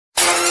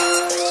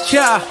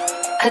Yeah.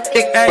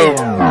 Hey.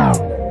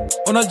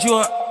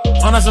 Unajua,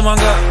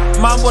 wanasemanga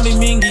mambo ni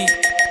mingi,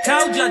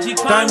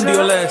 time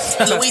ndio less.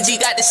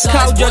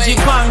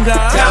 Kaujajipanga,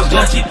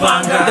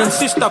 then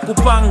sister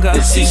kupanga,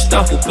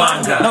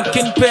 na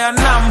kinpea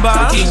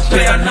number,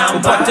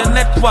 upate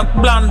network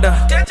blunder.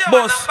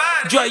 Boss,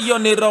 jua hiyo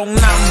ni wrong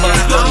number.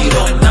 Hiyo ni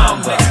wrong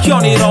number. Hiyo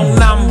ni wrong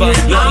number.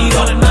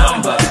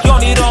 Hiyo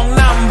ni wrong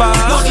number.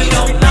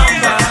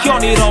 Hiyo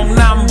ni wrong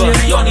number.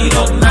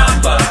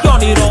 Hiyo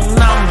ni wrong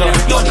number.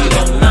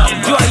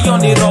 Jua hiyo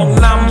ni wrong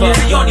number.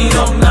 Hiyo ni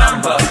wrong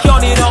number. Hiyo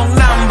ni wrong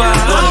number.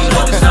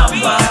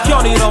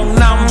 Hiyo ni wrong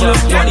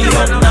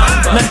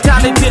number.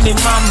 Mentality ni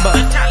mamba,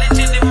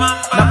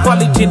 na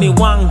quality ni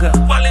wanga.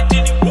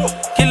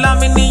 Kila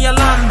mini ya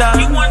landa,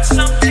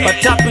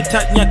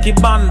 patapita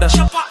nyakibanda.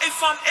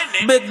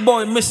 Big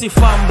boy missy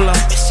fumbler,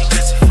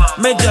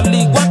 Major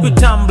League wapi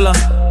tumbler,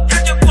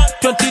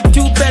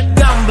 22 bet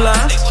gambler.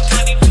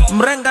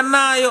 Mrenga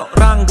nayo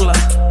Wrangler,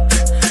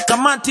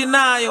 kamati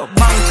nayo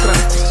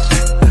bankrupt,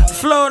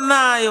 flow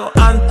nayo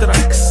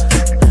anthrax,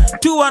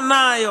 tua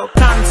nayo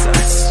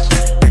Kansas,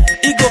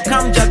 ego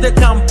kamja the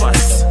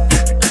campus,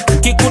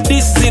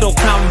 kikudis zero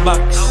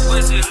comebacks.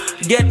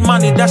 Get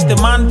money, that's the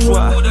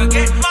mantra.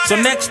 So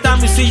next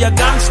time you see a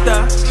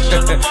gangster,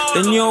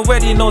 then you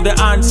already know the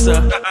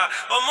answer.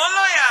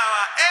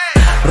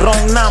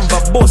 Wrong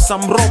number, boss,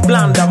 I'm raw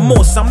blanda.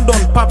 Most, I'm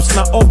done paps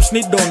na ops,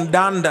 ni don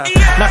danda.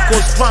 Na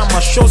cause drama,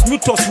 shows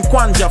mutos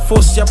mkwanja.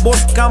 Force ya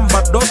boss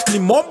kamba, dos ni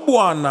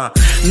mobwana.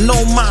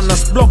 No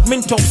manners, block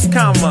min top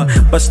scammer.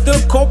 But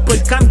still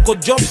corporate can't go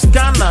job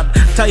scanner.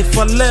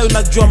 Taifa leo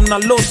na jom na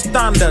low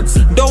standards.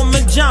 Don't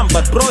me jam,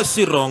 but bro,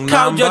 si wrong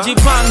number.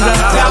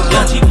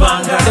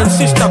 Kaujajipanga, then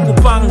sister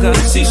kupanga,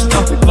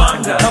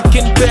 now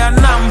kinpea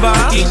number,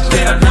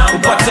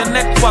 upate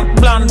network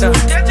blunder.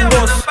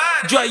 Boss,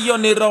 jua hiyo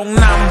ni wrong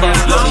number.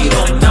 Hiyo ni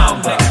wrong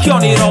number. Hiyo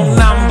ni wrong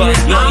number.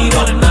 Hiyo ni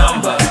wrong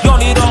number. Hiyo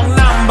ni wrong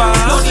number.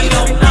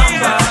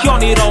 Hiyo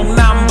ni wrong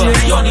number.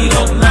 Hiyo ni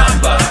wrong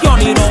number. Hiyo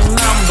ni wrong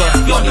number.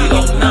 Hiyo ni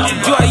wrong number.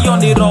 Jua hiyo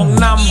ni wrong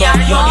number. Hiyo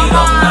ni wrong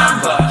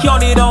number. Hiyo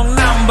ni wrong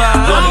number.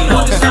 Hiyo ni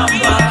wrong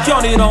number.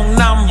 Hiyo ni wrong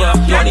number.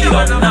 Hiyo ni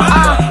wrong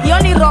number. Hiyo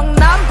ni wrong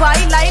number,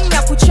 ila ini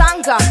ya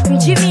kuchanga.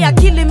 Mjini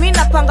akili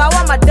mina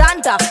pangawa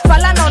madanda.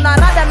 Falana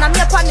unarada na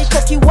mia paniko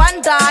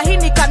kiwanda. Hii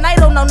ni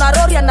kanairo na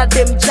unaroria na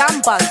dem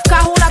jamba.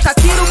 Kahuna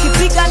kakiru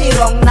kipiga ni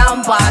wrong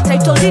number.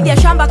 Title deed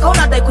ya shamba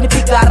kauna dai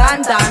kunipiga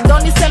randa. Ndo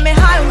niseme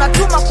hai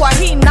unatuma kwa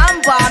hii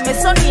namba.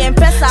 Mesoni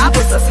mpesa hapo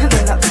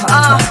sasa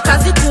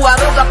kazi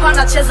kuwaroga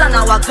pana cheza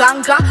na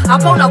waganga.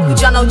 Hapa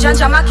unakuja na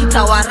ujanja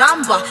makita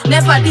waramba.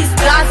 Never this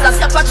gaza,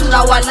 siapa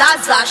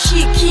tunawalaza.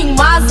 She king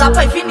maza,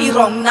 hapa hivi ni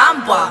wrong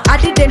number.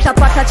 Adide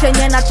nitapata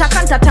chenye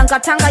nataka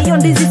ntatanga. Hiyo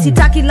ndizi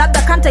sitaki,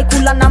 labda kanta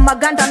ikula na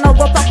maganda.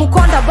 Naogopa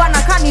kukonda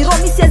bana kani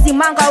romi siezi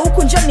manga.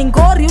 Huku njoni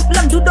ngori,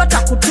 upla mdudo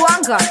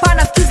takutwanga.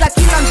 Pana fikiza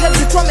kila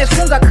mzezi tu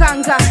amefunga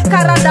kanga.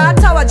 Karada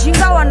hata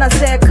wajinga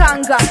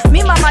wanazeekanga.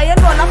 Mi mama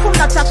yenu alafu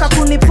mnataka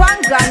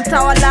kunipanga.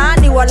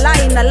 Ntawalaani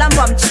walai na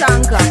lamba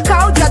mchanga.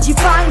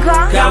 Kaujajipanga,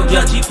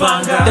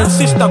 then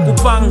sister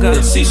kupanga,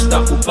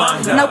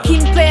 na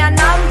ukinpea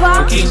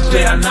namba,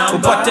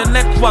 upate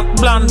network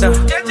blunder.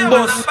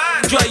 Boss,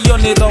 jua hiyo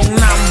ni wrong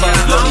number.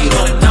 Hiyo ni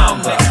wrong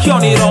number. Hiyo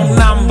ni wrong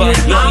number.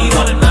 Hiyo ni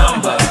wrong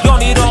number. Hiyo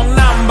ni wrong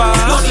number.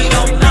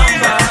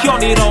 Hiyo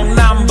ni wrong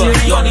number.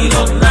 Hiyo ni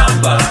wrong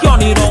number. Hiyo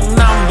ni wrong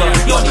number.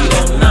 Hiyo ni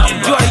wrong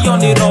number. Jua hiyo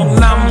ni wrong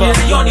number.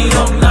 Hiyo ni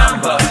wrong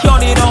number. Hiyo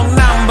ni wrong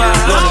number.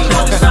 Hiyo ni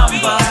wrong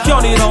number.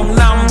 Hiyo ni wrong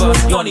number.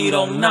 Hiyo ni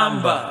wrong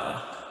number.